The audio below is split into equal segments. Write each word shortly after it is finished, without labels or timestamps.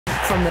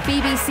from the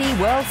BBC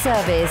World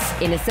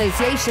Service in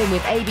association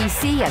with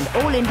ABC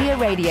and All India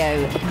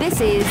Radio. This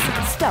is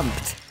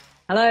Stumped.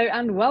 Hello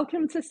and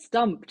welcome to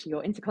Stumped,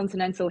 your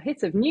intercontinental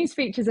hit of news,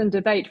 features and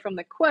debate from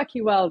the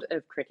quirky world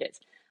of cricket.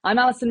 I'm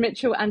Alison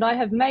Mitchell and I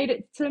have made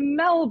it to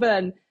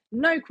Melbourne.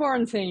 No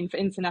quarantine for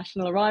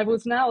international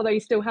arrivals now, although you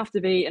still have to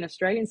be an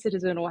Australian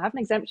citizen or have an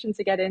exemption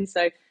to get in.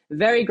 So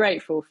very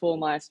grateful for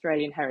my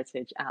Australian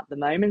heritage at the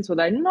moment,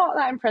 although not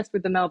that impressed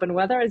with the Melbourne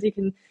weather. As you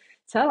can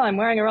tell, I'm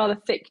wearing a rather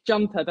thick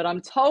jumper, but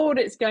I'm told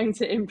it's going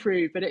to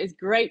improve. But it is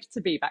great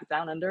to be back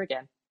down under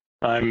again.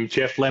 I'm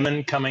Geoff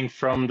Lemon, coming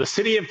from the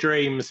City of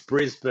Dreams,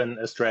 Brisbane,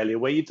 Australia,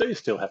 where you do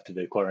still have to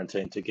do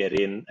quarantine to get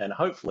in, and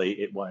hopefully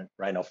it won't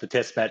rain off the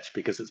test match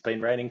because it's been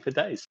raining for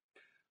days.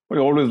 We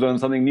always learn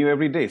something new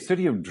every day.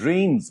 City of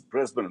Dreams,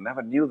 Brisbane. I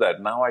never knew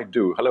that. Now I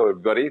do. Hello,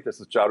 everybody.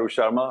 This is Charu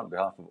Sharma on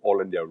behalf of All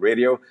India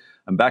Radio.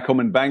 I'm back home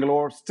in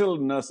Bangalore, still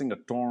nursing a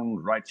torn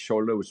right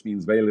shoulder, which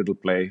means very little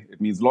play. It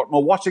means a lot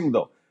more watching,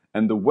 though.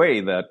 And the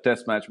way that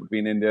test match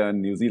between India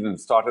and New Zealand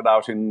started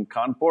out in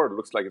Kanpur, it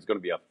looks like it's going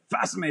to be a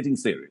fascinating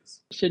series.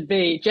 Should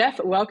be.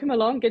 Geoff, welcome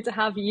along. Good to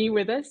have you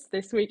with us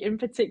this week in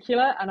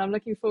particular. And I'm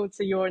looking forward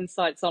to your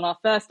insights on our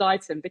first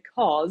item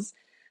because...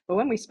 But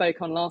when we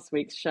spoke on last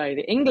week's show,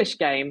 the English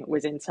game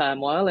was in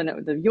turmoil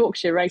and the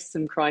Yorkshire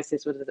Raceham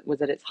crisis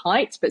was at its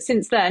height. But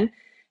since then,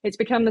 it's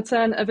become the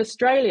turn of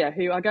Australia,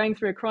 who are going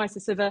through a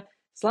crisis of a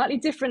slightly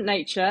different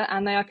nature,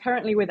 and they are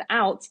currently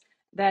without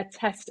their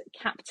Test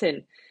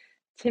captain.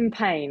 Tim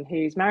Paine,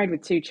 who's married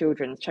with 2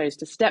 children, chose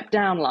to step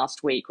down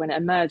last week when it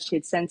emerged he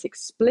had sent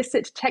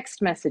explicit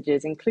text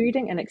messages,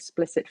 including an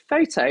explicit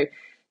photo,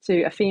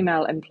 to a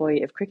female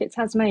employee of Cricket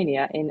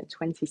Tasmania in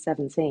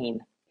 2017.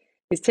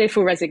 His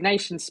tearful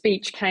resignation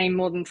speech came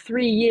more than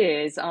 3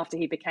 years after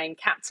he became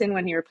captain,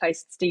 when he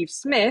replaced Steve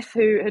Smith,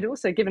 who had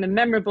also given a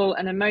memorable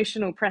and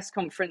emotional press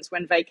conference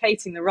when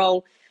vacating the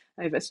role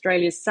over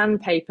Australia's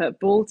sandpaper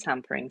ball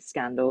tampering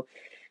scandal.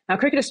 Now,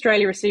 Cricket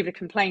Australia received a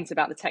complaint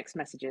about the text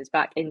messages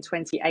back in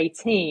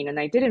 2018, and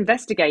they did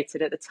investigate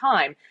it at the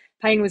time.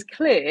 Paine was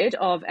cleared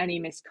of any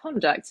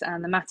misconduct,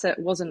 and the matter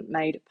wasn't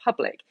made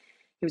public.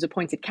 He was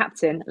appointed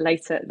captain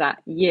later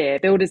that year,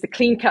 billed as the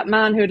clean-cut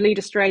man who would lead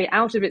Australia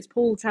out of its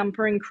pool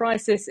tampering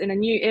crisis in a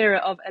new era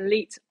of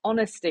elite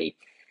honesty.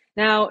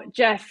 Now,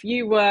 Geoff,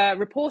 you were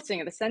reporting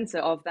at the centre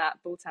of that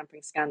ball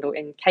tampering scandal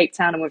in Cape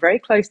Town and were very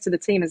close to the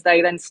team as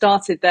they then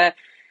started their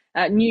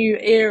new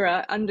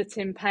era under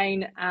Tim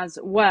Paine as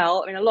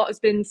well. I mean, a lot has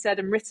been said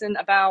and written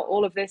about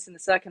all of this and the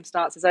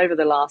circumstances over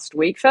the last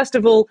week. First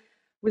of all,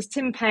 was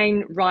Tim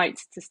Paine right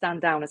to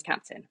stand down as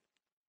captain?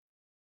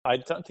 I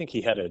don't think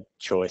he had a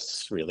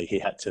choice, really. He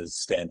had to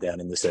stand down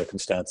in the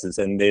circumstances.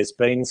 And there's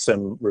been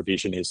some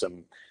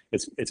revisionism.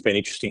 It's been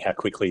interesting how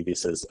quickly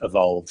this has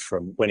evolved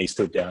from when he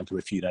stood down to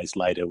a few days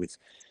later, with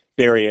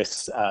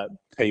various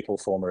people,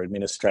 former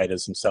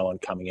administrators and so on,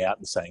 coming out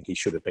and saying he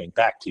should have been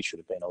backed, he should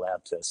have been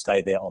allowed to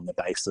stay there on the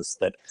basis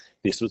that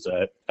this was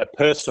a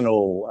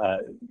personal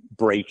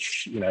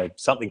breach,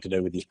 something to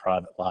do with his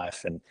private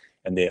life and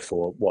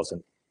therefore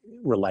wasn't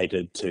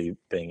related to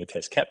being a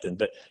Test captain.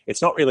 But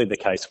it's not really the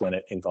case when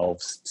it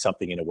involves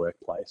something in a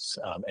workplace,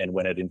 and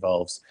when it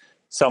involves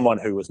someone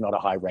who was not a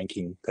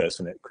high-ranking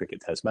person at Cricket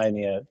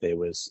Tasmania. There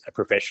was a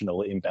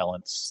professional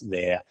imbalance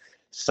there.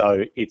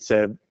 So it's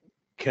a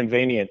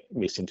convenient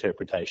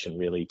misinterpretation,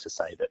 really, to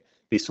say that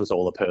this was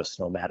all a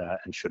personal matter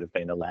and should have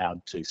been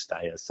allowed to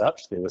stay as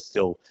such. There was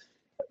still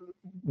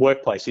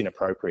workplace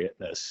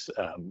inappropriateness,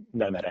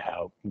 no matter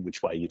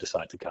which way you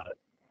decide to cut it.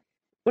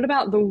 What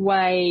about the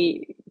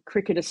way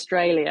Cricket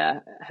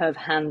Australia have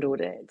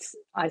handled it?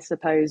 I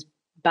suppose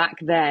back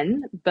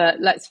then, but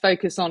let's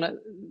focus on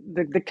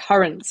the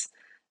current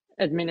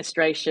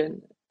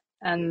administration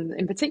and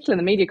in particular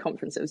the media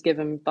conference that was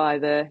given by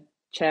the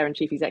chair and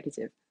chief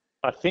executive.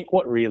 I think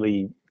what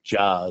really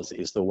jars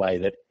is the way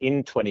that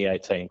in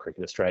 2018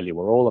 Cricket Australia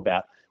were all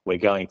about, we're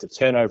going to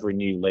turn over a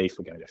new leaf,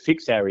 we're going to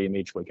fix our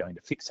image, we're going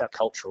to fix our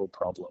cultural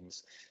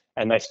problems.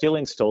 And they still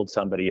installed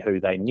somebody who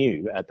they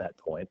knew at that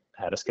point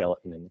had a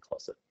skeleton in the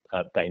closet.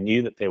 They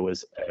knew that there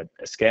was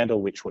a scandal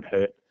which would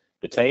hurt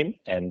the team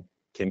and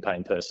Tim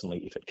Paine personally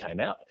if it came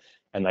out.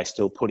 And they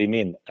still put him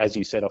in. As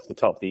you said off the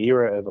top, the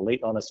era of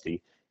elite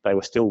honesty, they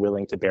were still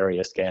willing to bury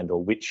a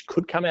scandal which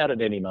could come out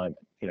at any moment.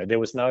 There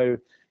was no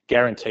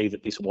guarantee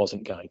that this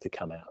wasn't going to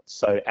come out.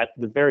 So at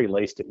the very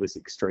least, it was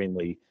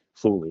extremely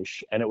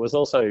foolish. And it was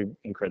also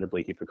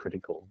incredibly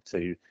hypocritical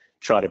to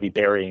try to be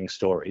burying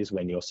stories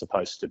when you're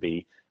supposed to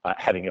be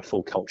having a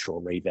full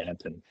cultural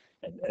revamp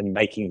and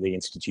making the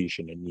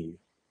institution anew.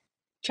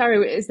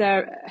 Charu, is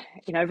there,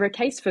 ever a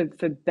case for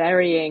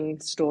burying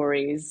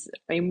stories?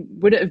 I mean,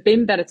 would it have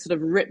been better to sort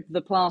of rip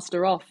the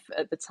plaster off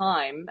at the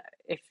time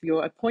if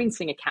you're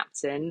appointing a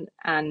captain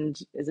and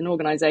as an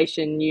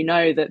organisation,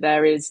 that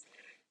there is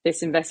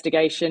this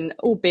investigation,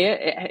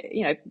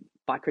 albeit,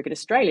 by Cricket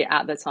Australia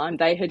at the time,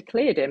 they had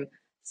cleared him.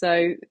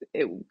 So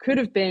it could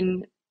have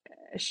been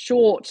a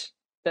short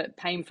but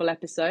painful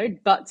episode,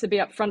 but to be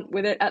upfront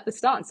with it at the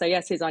start and say,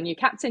 yes, here's our new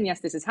captain.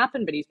 Yes, this has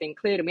happened, but he's been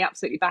cleared and we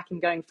absolutely back him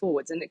going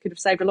forwards. And it could have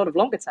saved a lot of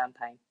longer term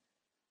pain.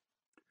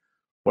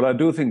 Well, I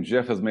do think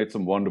Geoff has made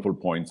some wonderful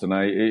points, and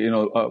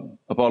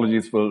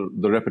apologies for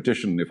the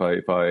repetition if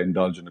I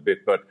indulge in a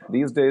bit. But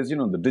these days,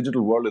 the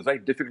digital world is very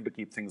difficult to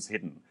keep things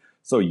hidden.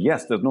 So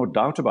yes, there's no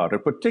doubt about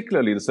it.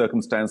 Particularly the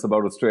circumstance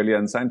about Australia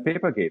and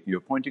Sandpapergate. You're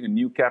appointing a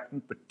new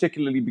captain,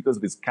 particularly because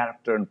of his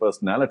character and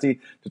personality,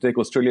 to take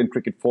Australian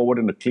cricket forward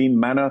in a clean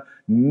manner,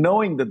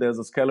 knowing that there's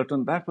a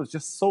skeleton. That was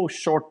just so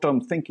short-term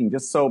thinking,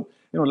 just so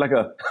like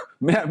a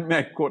may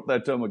I quote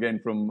that term again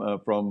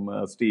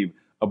from Steve,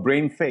 a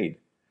brain fade.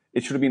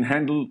 It should have been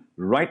handled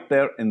right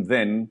there and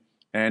then,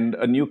 and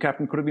a new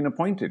captain could have been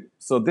appointed.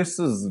 So this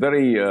is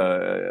very,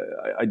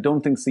 I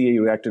don't think CA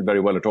reacted very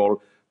well at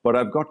all, but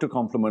I've got to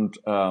compliment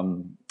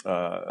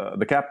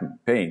the captain,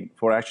 Paine,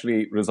 for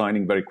actually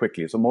resigning very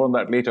quickly. So more on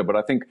that later, but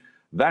I think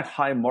that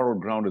high moral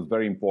ground is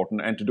very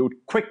important, and to do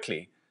it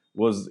quickly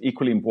was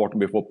equally important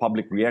before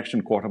public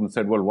reaction caught up and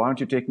said, well, why aren't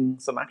you taking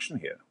some action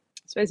here?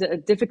 I suppose a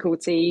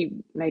difficulty,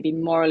 maybe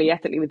morally,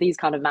 ethically, with these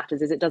kind of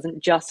matters is it doesn't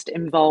just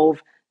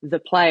involve the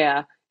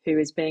player who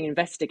is being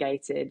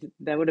investigated.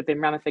 There would have been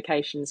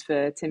ramifications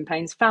for Tim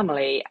Paine's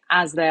family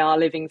as they are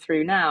living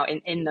through now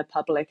in the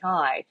public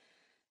eye.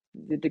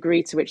 The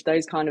degree to which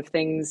those kind of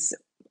things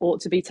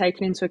ought to be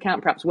taken into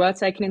account, perhaps were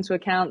taken into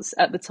account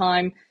at the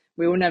time,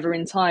 we will never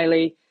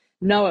entirely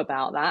know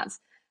about that.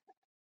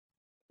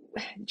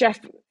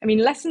 Geoff, I mean,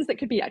 lessons that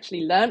could be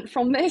actually learnt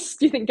from this,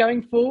 do you think,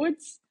 going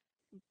forwards?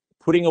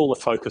 Putting all the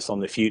focus on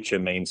the future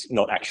means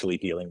not actually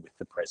dealing with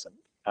the present.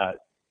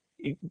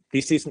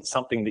 This isn't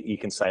something that you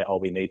can say, oh,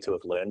 we need to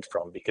have learned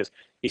from, because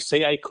if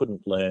CA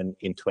couldn't learn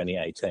in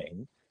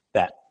 2018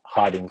 that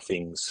hiding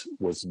things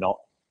was not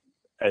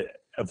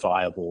a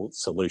viable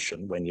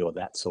solution when you're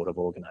that sort of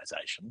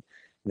organisation,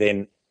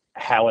 then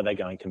how are they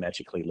going to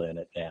magically learn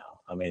it now?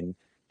 I mean,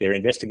 their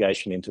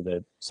investigation into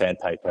the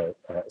sandpaper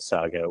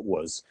saga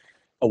was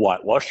a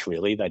whitewash,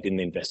 really. They didn't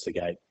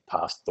investigate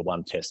past the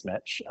one test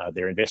match.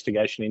 Their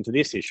investigation into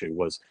this issue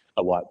was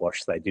a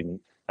whitewash. They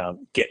didn't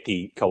get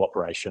the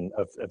cooperation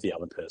of the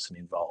other person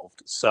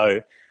involved. So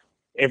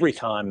every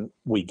time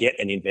we get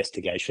an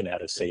investigation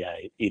out of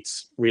CA,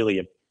 it's really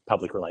a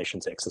public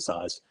relations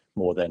exercise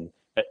more than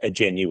a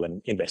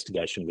genuine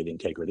investigation with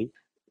integrity.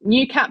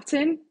 New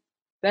captain,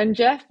 then,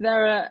 Geoff.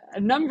 There are a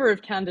number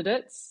of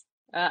candidates.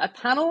 A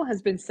panel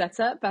has been set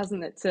up,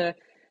 hasn't it, to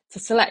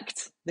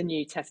select the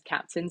new test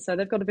captain. So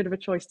they've got a bit of a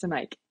choice to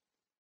make.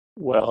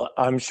 Well,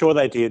 I'm sure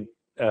they did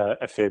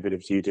a fair bit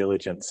of due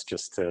diligence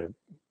just to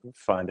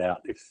find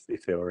out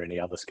if there were any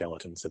other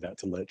skeletons about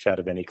to lurch out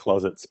of any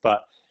closets.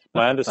 But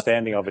my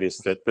understanding of it is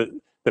that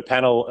the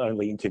panel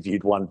only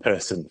interviewed one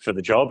person for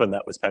the job, and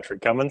that was Pat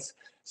Cummins.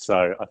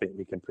 So I think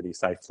we can pretty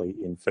safely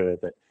infer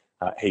that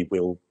he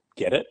will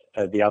get it.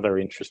 The other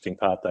interesting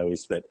part, though,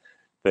 is that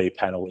the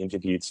panel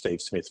interviewed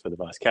Steve Smith for the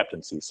vice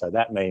captaincy. So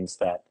that means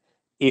that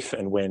if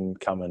and when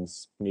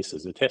Cummins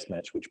misses a test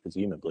match, which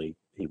presumably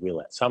he will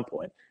at some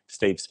point,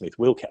 Steve Smith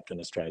will captain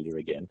Australia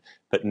again,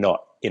 but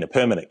not in a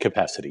permanent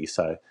capacity.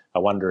 So I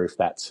wonder if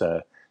that's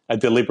a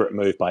deliberate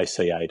move by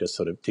CA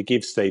to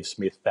give Steve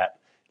Smith that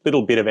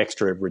little bit of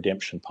extra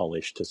redemption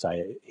polish to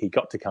say he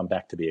got to come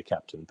back to be a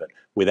captain, but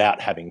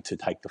without having to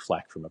take the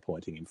flak from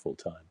appointing him full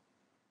time.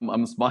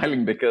 I'm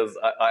smiling because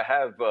I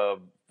have,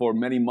 for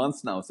many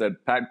months now,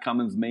 said Pat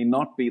Cummins may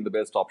not be the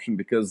best option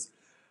because,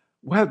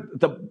 well,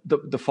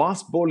 the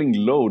fast bowling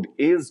load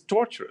is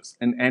torturous.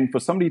 And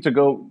for somebody to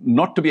go,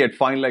 not to be at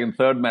fine leg and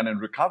third man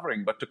and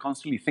recovering, but to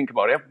constantly think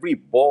about every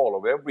ball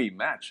of every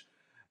match,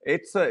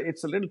 it's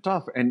a little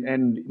tough.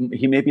 And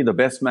he may be the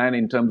best man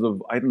in terms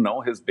of, I don't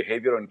know, his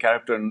behavior and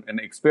character and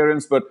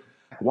experience, but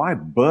why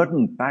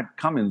burden Pat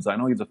Cummins? I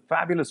know he's a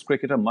fabulous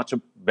cricketer, much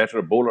a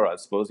better bowler, I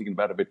suppose. He can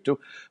bat a bit too.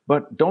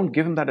 But don't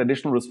give him that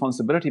additional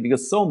responsibility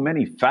because so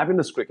many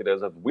fabulous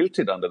cricketers have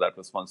wilted under that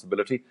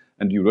responsibility.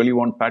 And do you really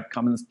want Pat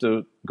Cummins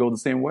to go the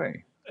same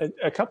way?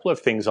 A couple of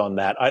things on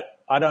that.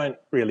 I don't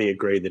really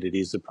agree that it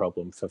is a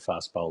problem for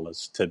fast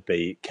bowlers to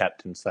be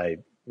captains. They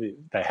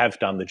have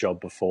done the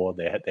job before.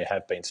 There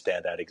have been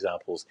standout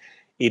examples.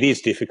 It is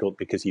difficult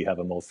because you have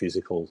a more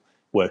physical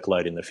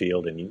workload in the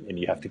field and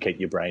you have to keep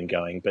your brain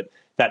going. But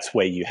that's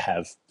where you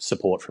have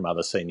support from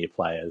other senior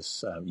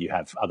players. You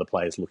have other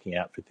players looking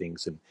out for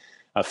things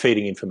and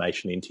feeding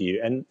information into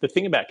you. And the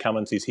thing about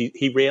Cummins is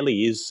he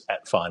rarely is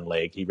at fine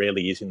leg. He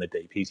rarely is in the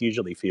deep. He's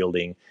usually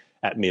fielding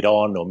at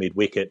mid-on or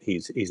mid-wicket.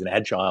 He's an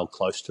agile,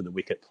 close to the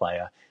wicket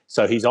player.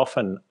 So he's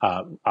often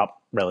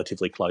up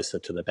relatively closer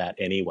to the bat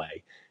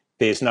anyway.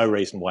 There's no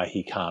reason why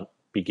he can't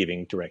be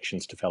giving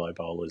directions to fellow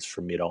bowlers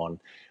from mid-on.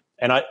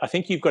 And I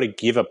think you've got to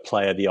give a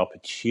player the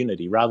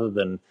opportunity rather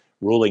than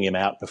ruling him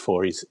out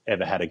before he's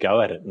ever had a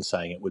go at it and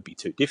saying it would be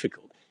too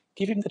difficult.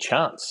 Give him the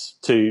chance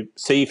to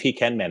see if he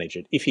can manage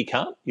it. If he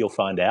can't, you'll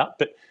find out.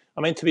 But,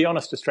 I mean, to be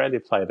honest, Australia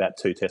play about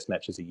 2 test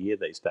matches a year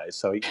these days,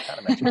 so you can't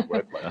imagine the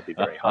workload would be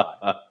very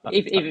high.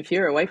 Even if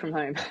you're away from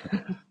home.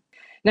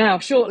 Now,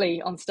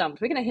 shortly on Stumped,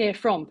 we're going to hear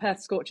from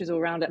Perth Scorchers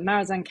all-rounder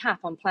Marizanne Kapp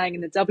on playing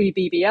in the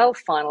WBBL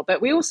final.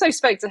 But we also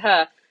spoke to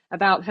her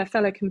about her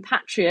fellow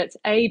compatriot,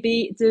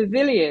 AB de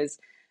Villiers.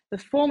 The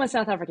former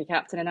South Africa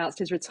captain announced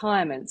his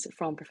retirement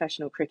from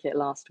professional cricket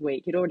last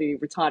week. He'd already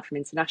retired from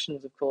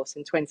internationals, of course,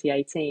 in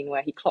 2018,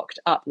 where he clocked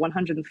up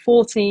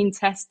 114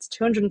 tests,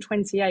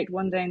 228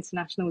 one-day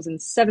internationals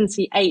and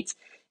 78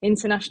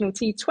 international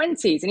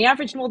T20s. And he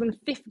averaged more than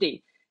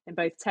 50 in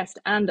both Test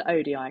and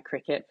ODI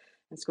cricket,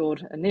 and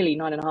scored nearly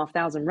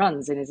 9,500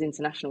 runs in his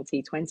international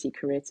T20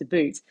 career to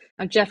boot.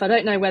 And Geoff, I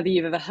don't know whether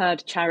you've ever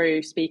heard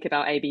Charu speak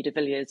about AB de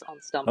Villiers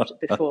on Stumped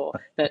before,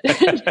 but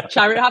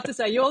Charu, I have to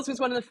say, yours was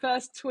one of the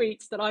first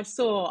tweets that I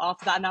saw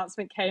after that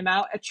announcement came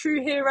out. A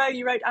true hero,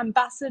 you wrote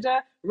ambassador,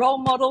 role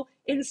model,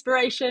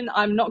 inspiration.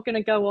 I'm not going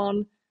to go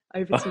on.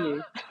 Over to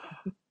you.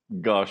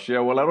 Gosh,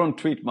 yeah, well, I don't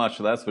tweet much,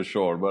 that's for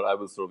sure, but I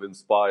was sort of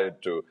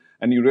inspired to.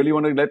 And you really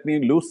want to let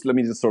me loose? Let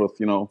me just sort of,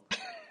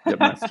 get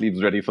my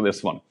sleeves ready for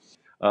this one.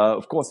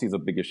 Of course, he's a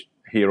biggest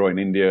hero in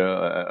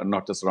India,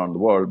 not just around the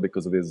world,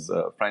 because of his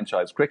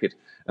franchise cricket.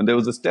 And there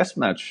was this test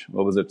match,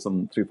 what was it,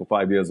 some 3, 4,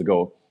 5 years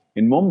ago,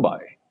 in Mumbai,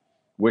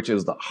 which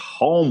is the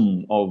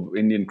home of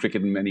Indian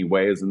cricket in many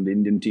ways. And the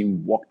Indian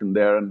team walked in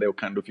there and they were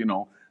kind of,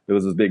 there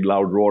was this big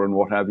loud roar and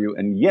what have you.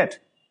 And yet,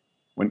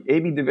 when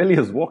AB de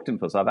Villiers walked in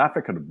for South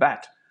Africa to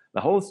bat, the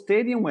whole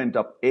stadium went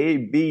up,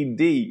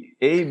 ABD,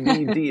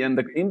 ABD. And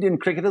the Indian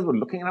cricketers were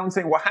looking around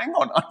saying, well, hang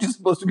on, aren't you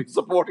supposed to be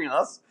supporting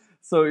us?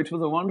 So it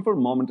was a wonderful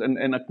moment and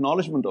an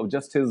acknowledgement of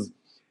just his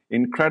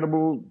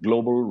incredible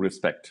global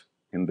respect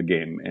in the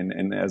game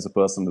and as a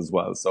person as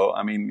well. So,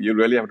 I mean, you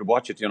really have to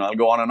watch it. I'll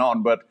go on and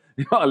on, but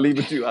I'll leave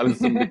it to you,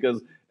 Alison,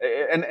 because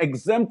an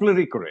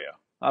exemplary career.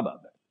 How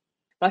about that?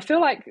 I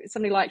feel like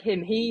somebody like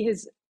him,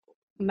 he's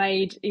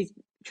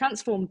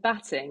transformed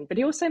batting, but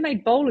he also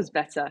made bowlers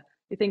better.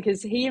 I think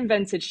as he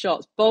invented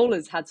shots,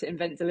 bowlers had to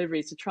invent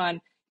deliveries to try and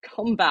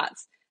combat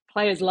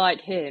players like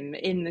him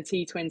in the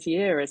T20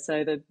 era.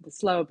 So the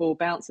slower ball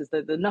bounces,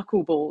 the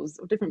knuckle balls,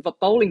 or different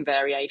bowling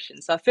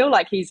variations. So I feel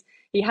like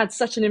he had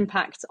such an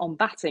impact on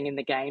batting in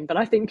the game, but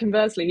I think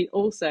conversely, he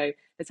also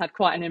has had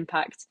quite an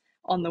impact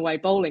on the way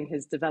bowling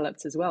has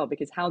developed as well,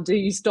 because how do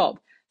you stop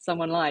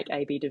someone like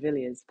AB de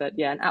Villiers? But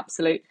yeah, an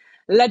absolute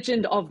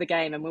legend of the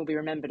game and will be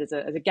remembered as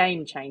a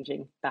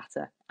game-changing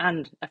batter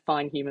and a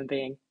fine human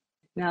being.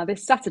 Now,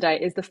 this Saturday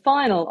is the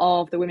final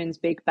of the Women's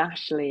Big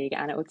Bash League,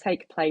 and it will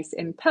take place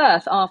in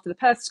Perth after the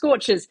Perth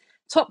Scorchers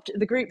topped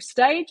the group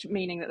stage,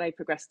 meaning that they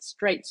progressed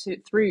straight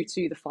through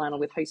to the final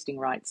with hosting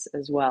rights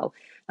as well.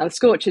 Now, the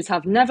Scorchers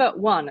have never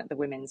won the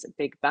Women's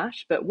Big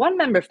Bash, but one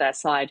member of their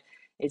side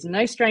is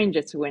no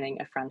stranger to winning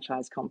a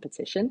franchise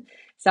competition.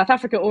 South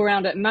Africa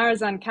all-rounder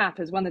Marizanne Kapp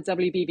has won the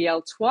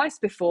WBBL twice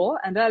before,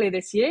 and earlier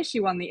this year she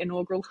won the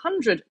inaugural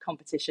 100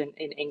 competition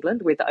in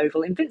England with the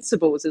Oval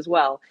Invincibles as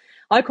well.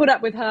 I caught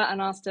up with her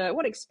and asked her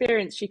what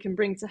experience she can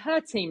bring to her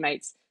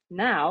teammates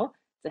now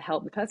to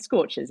help the Perth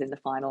Scorchers in the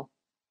final.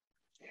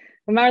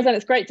 Well, Marizanne,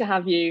 it's great to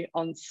have you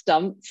on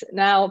Stumped.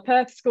 Now,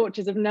 Perth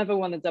Scorchers have never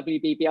won the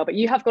WBBL, but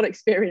you have got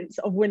experience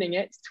of winning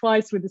it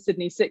twice with the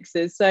Sydney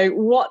Sixers. So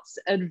what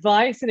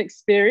advice and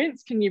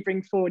experience can you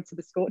bring forward to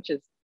the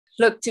Scorchers?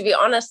 Look, to be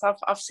honest,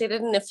 I've said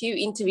it in a few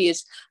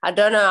interviews. I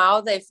don't know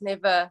how they've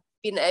never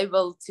been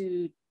able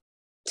to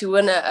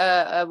win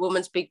a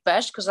women's Big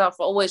Bash, because I've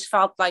always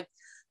felt like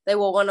they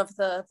were one of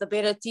the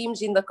better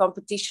teams in the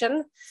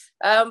competition.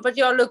 But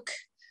yeah, look,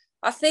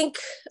 I think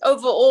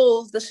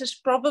overall, this is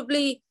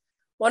probably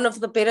one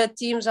of the better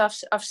teams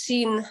I've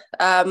seen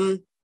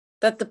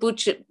that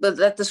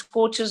the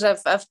Scorchers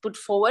have put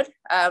forward.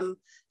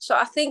 So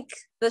I think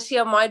this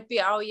year might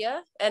be our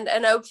year,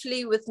 and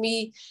hopefully with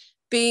me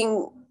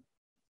being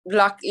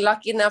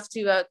lucky enough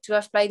to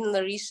have played in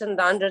the recent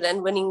 100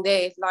 and winning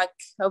there, like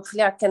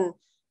hopefully I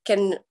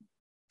can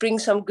bring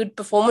some good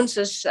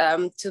performances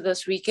to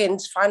this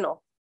weekend's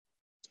final.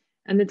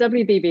 And the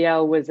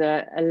WBBL was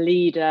a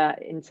leader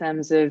in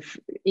terms of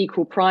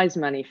equal prize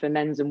money for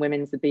men's and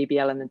women's, the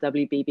BBL and the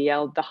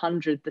WBBL, the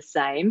 100 the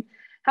same.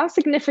 How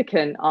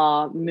significant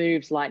are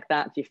moves like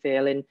that, do you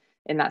feel,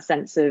 in that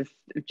sense of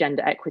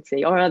gender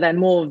equity? Or are there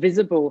more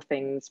visible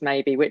things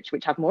maybe which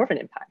have more of an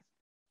impact?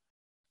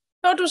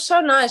 No, it was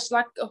so nice.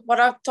 Like what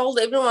I've told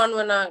everyone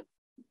when I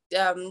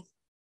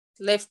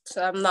left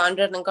the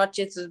 100 and got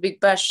to the Big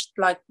Bash,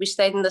 like we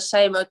stayed in the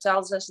same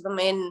hotels as the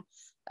men,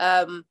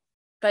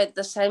 played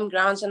the same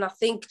grounds, and I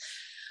think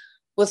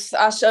with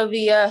us over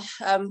here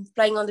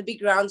playing on the big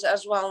grounds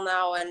as well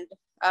now and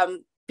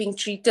being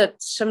treated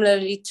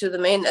similarly to the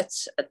men,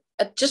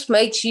 it just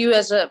makes you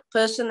as a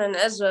person and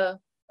as a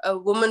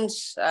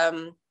women's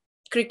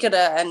cricketer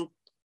and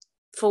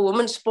for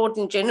women's sport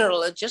in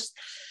general, it just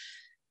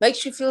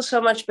makes you feel so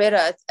much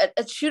better.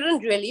 It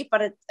shouldn't really,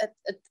 but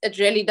it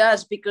really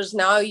does, because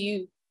now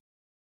you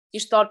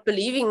start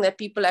believing that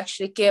people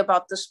actually care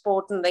about the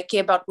sport and they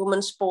care about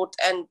women's sport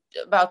and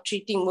about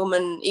treating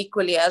women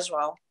equally as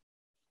well.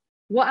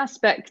 What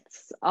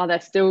aspects are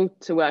there still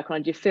to work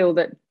on? Do you feel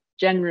that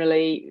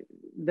generally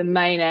the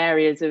main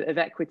areas of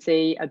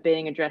equity are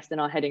being addressed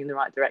and are heading in the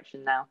right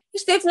direction now?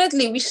 Yes,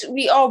 definitely.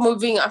 We are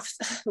moving.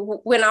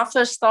 When I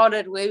first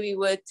started where we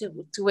were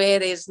to where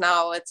it is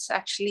now, it's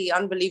actually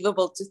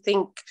unbelievable to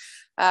think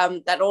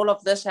that all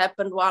of this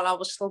happened while I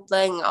was still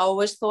playing. I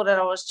always thought that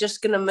I was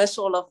just going to miss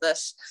all of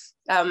this.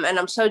 And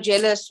I'm so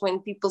jealous when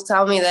people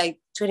tell me they're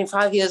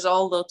 25 years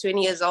old or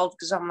 20 years old,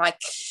 because I'm like,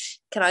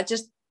 can I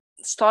just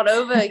start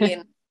over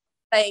again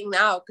playing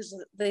now? Because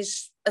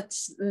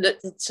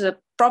it's a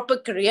proper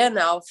career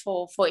now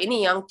for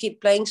any young kid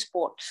playing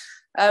sport.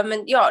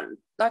 And yeah,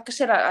 like I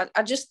said,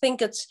 I just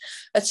think it's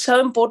so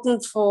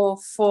important for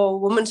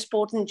women's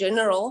sport in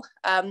general.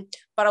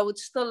 But I would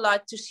still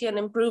like to see an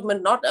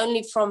improvement, not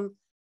only from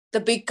the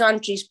big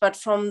countries, but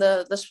from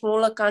the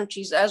smaller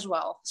countries as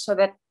well, so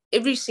that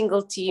every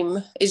single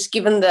team is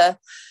given the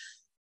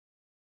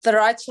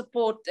right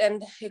support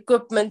and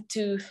equipment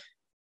to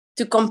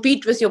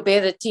compete with your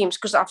better teams.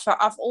 Because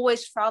I've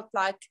always felt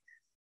like,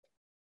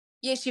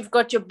 yes, you've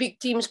got your big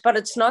teams, but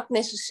it's not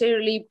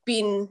necessarily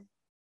been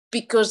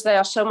because they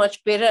are so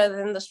much better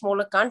than the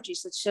smaller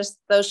countries. It's just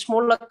those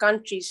smaller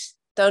countries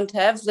don't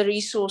have the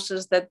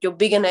resources that your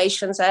bigger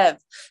nations have.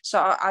 So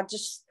I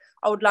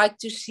would like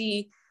to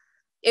see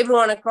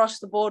everyone across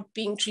the board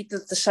being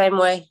treated the same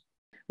way.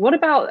 What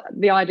about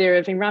the idea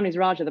of Ramiz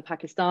Raja, the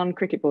Pakistan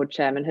Cricket Board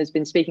chairman, has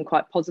been speaking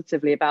quite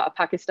positively about a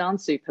Pakistan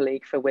Super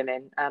League for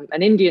women?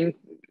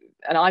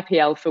 An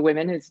IPL for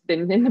women has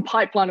been in the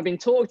pipeline, have been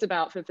talked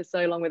about for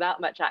so long without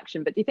much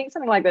action. But do you think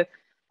something like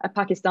a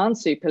Pakistan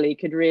Super League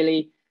could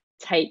really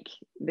take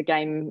the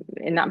game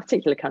in that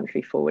particular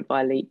country forward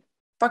by a leap?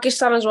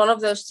 Pakistan is one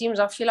of those teams.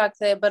 I feel like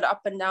they're a bit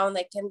up and down.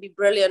 They can be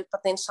brilliant,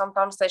 but then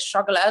sometimes they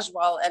struggle as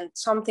well. And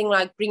something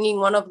like bringing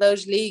one of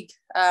those leagues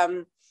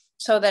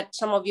so that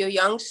some of your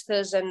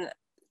youngsters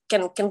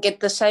can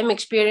get the same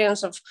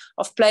experience of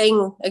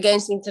playing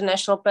against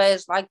international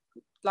players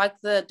like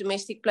the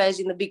domestic players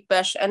in the Big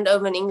Bash and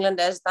over in England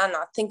has done.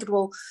 I think it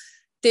will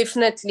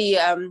definitely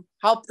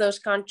help those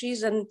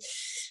countries, and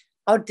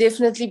I'll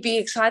definitely be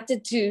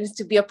excited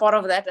to be a part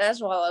of that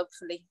as well,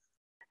 hopefully.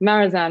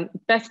 Marizanne,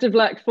 best of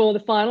luck for the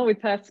final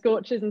with Perth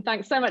Scorchers, and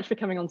thanks so much for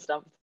coming on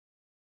Stumped.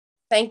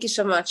 Thank you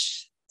so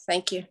much.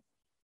 Thank you.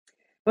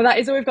 Well, that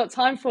is all we've got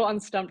time for on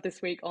Stumped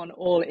this week on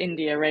All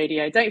India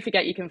Radio. Don't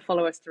forget you can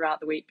follow us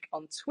throughout the week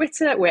on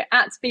Twitter. We're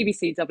at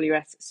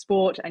BBCWS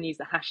Sport and use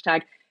the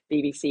hashtag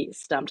BBC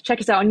Stumped.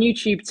 Check us out on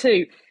YouTube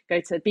too. Go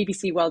to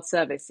BBC World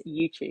Service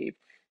YouTube.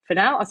 For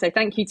now, I'll say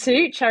thank you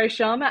to Charu,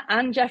 Sharma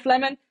and Geoff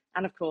Lemon.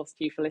 And of course,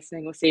 to you for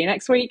listening. We'll see you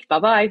next week.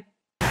 Bye-bye.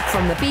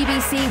 From the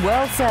BBC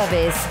World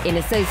Service, in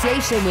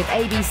association with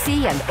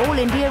ABC and All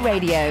India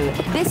Radio,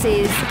 this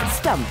is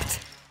Stumped.